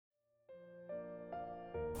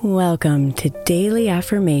Welcome to Daily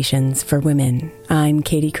Affirmations for Women. I'm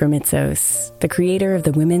Katie Kremitzos, the creator of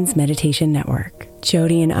the Women's Meditation Network.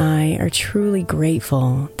 Jody and I are truly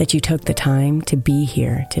grateful that you took the time to be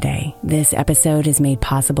here today. This episode is made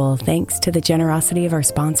possible thanks to the generosity of our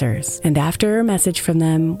sponsors. And after a message from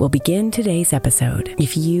them, we'll begin today's episode.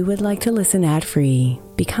 If you would like to listen ad-free,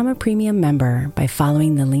 become a premium member by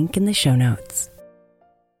following the link in the show notes.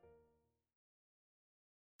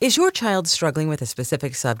 Is your child struggling with a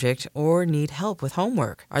specific subject or need help with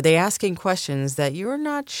homework? Are they asking questions that you're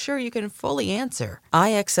not sure you can fully answer?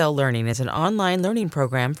 IXL Learning is an online learning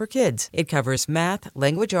program for kids. It covers math,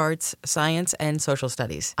 language arts, science, and social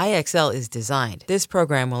studies. IXL is designed. This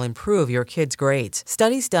program will improve your kids' grades.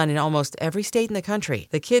 Studies done in almost every state in the country.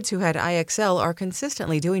 The kids who had IXL are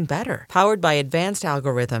consistently doing better. Powered by advanced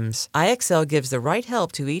algorithms, IXL gives the right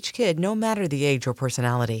help to each kid no matter the age or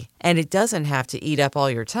personality. And it doesn't have to eat up all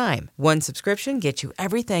your time. One subscription gets you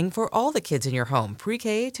everything for all the kids in your home,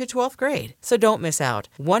 pre-K to 12th grade. So don't miss out.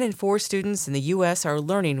 1 in 4 students in the U.S. are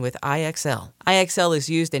learning with IXL. IXL is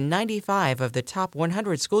used in 95 of the top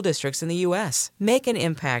 100 school districts in the U.S. Make an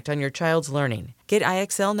impact on your child's learning. Get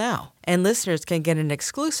IXL now. And listeners can get an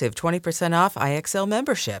exclusive 20% off IXL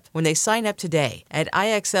membership when they sign up today at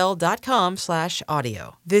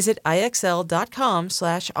IXL.com/audio. Visit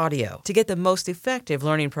IXL.com/audio to get the most effective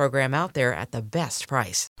learning program out there at the best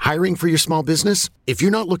price. Hiring for your small business? If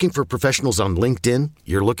you're not looking for professionals on LinkedIn,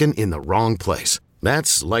 you're looking in the wrong place.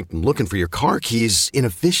 That's like looking for your car keys in a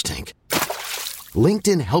fish tank.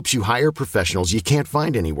 LinkedIn helps you hire professionals you can't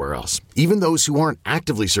find anywhere else, even those who aren't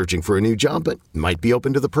actively searching for a new job but might be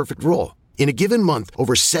open to the perfect role. In a given month,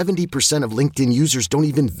 over 70% of LinkedIn users don't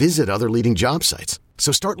even visit other leading job sites.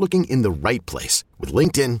 So start looking in the right place. With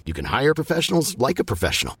LinkedIn, you can hire professionals like a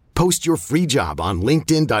professional. Post your free job on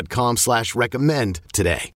linkedin.com/recommend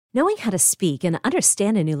today. Knowing how to speak and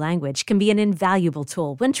understand a new language can be an invaluable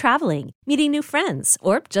tool when traveling, meeting new friends,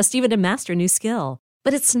 or just even to master a new skill.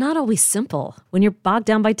 But it's not always simple when you're bogged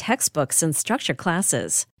down by textbooks and structured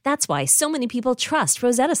classes. That's why so many people trust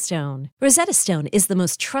Rosetta Stone. Rosetta Stone is the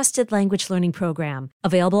most trusted language learning program,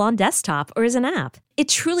 available on desktop or as an app. It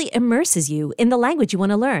truly immerses you in the language you want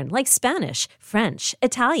to learn, like Spanish, French,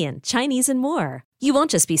 Italian, Chinese, and more. You won't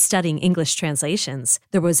just be studying English translations.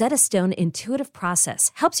 The Rosetta Stone intuitive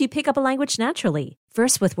process helps you pick up a language naturally,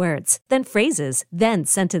 first with words, then phrases, then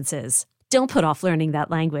sentences. Don't put off learning that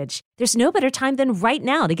language. There's no better time than right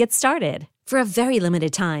now to get started. For a very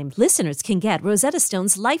limited time, listeners can get Rosetta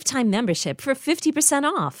Stone's lifetime membership for 50%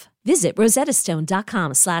 off. Visit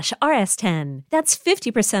rosettastone.com/rs10. That's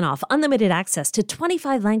 50% off unlimited access to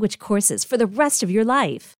 25 language courses for the rest of your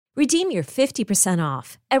life. Redeem your 50%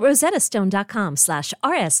 off at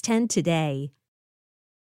rosettastone.com/rs10 today.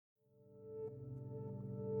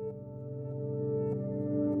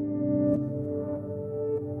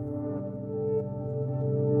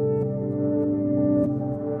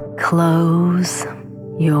 Close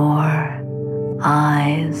your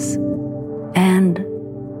eyes and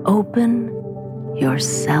open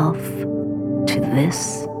yourself to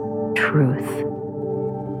this truth.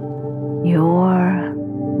 Your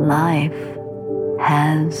life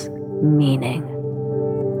has meaning.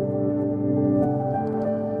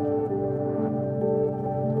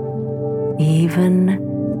 Even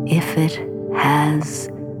if it has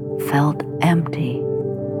felt empty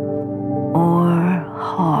or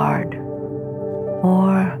hard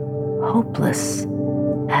or hopeless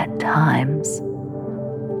at times.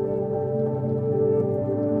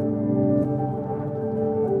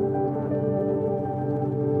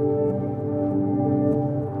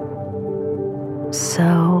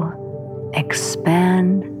 So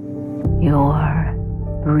expand your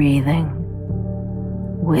breathing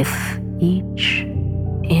with each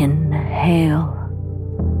inhale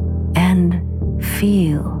and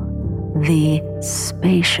feel the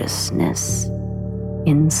spaciousness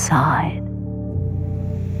inside.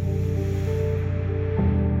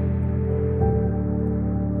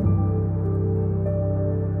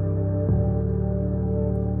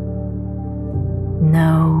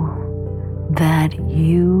 Know that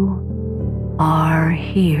you are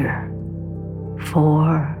here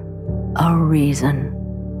for a reason,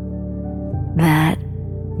 that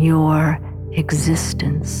your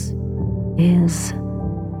existence is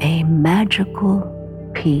a magical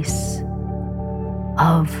piece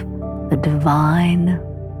of the divine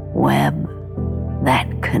web that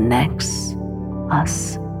connects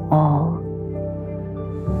us all.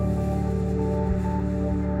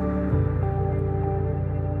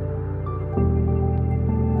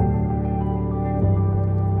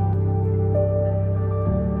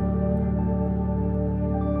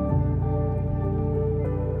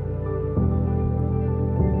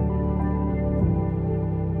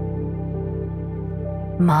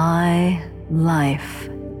 My life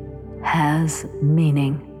has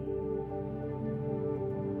meaning.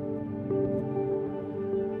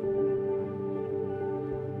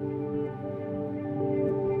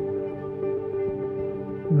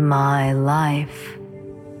 My life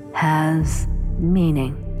has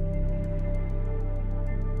meaning.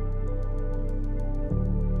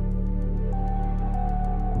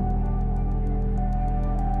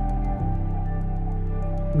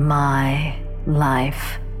 My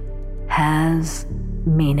life has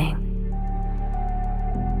meaning.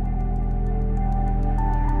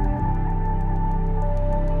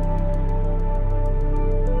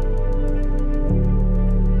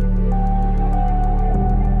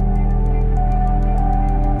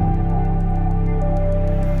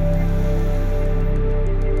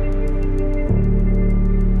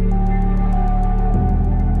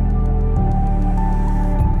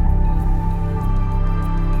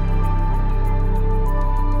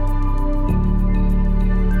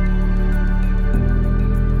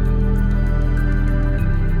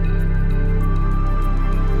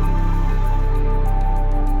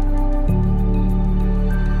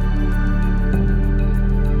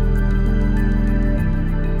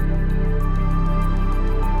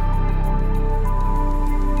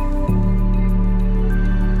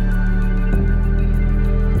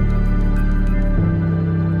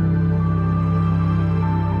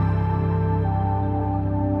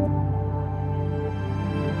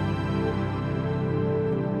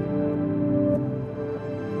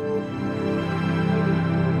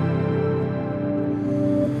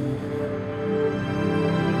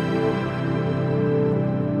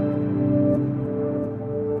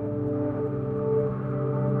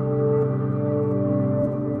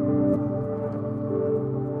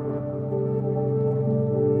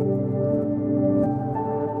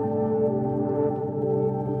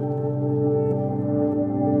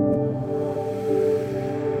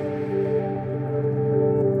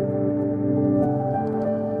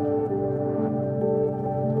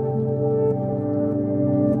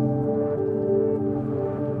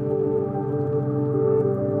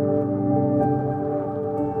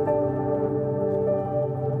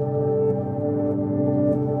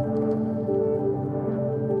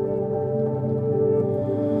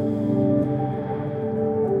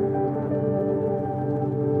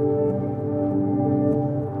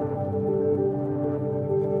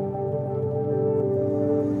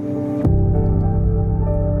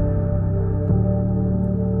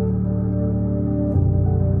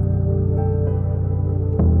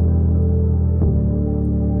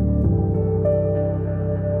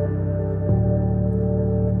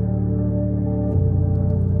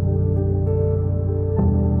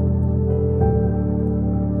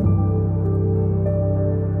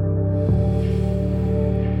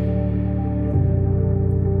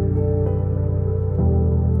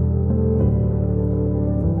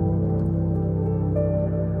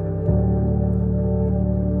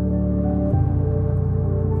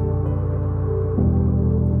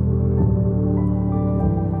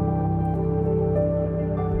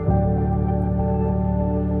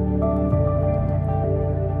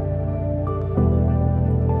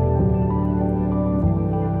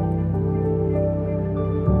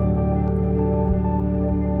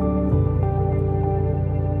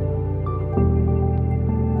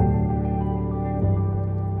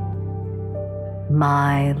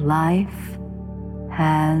 My life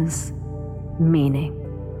has meaning.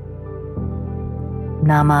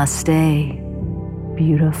 Namaste,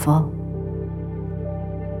 beautiful.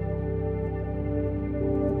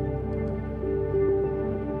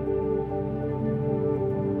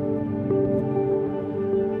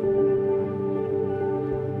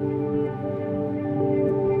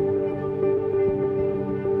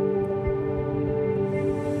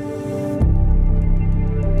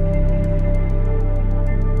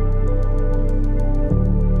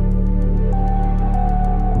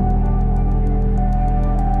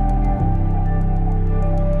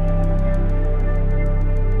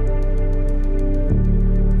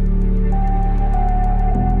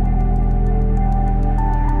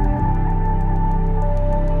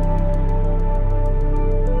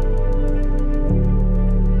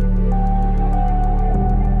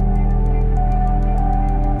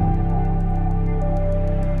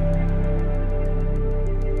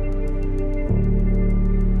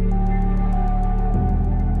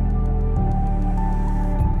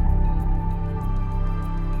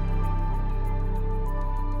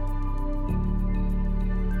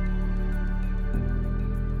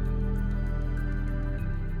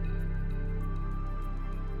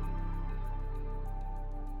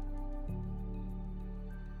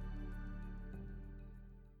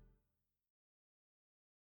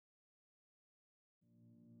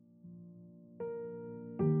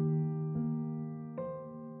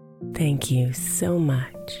 Thank you so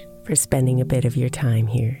much for spending a bit of your time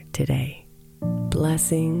here today.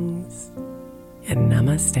 Blessings and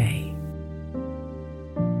namaste.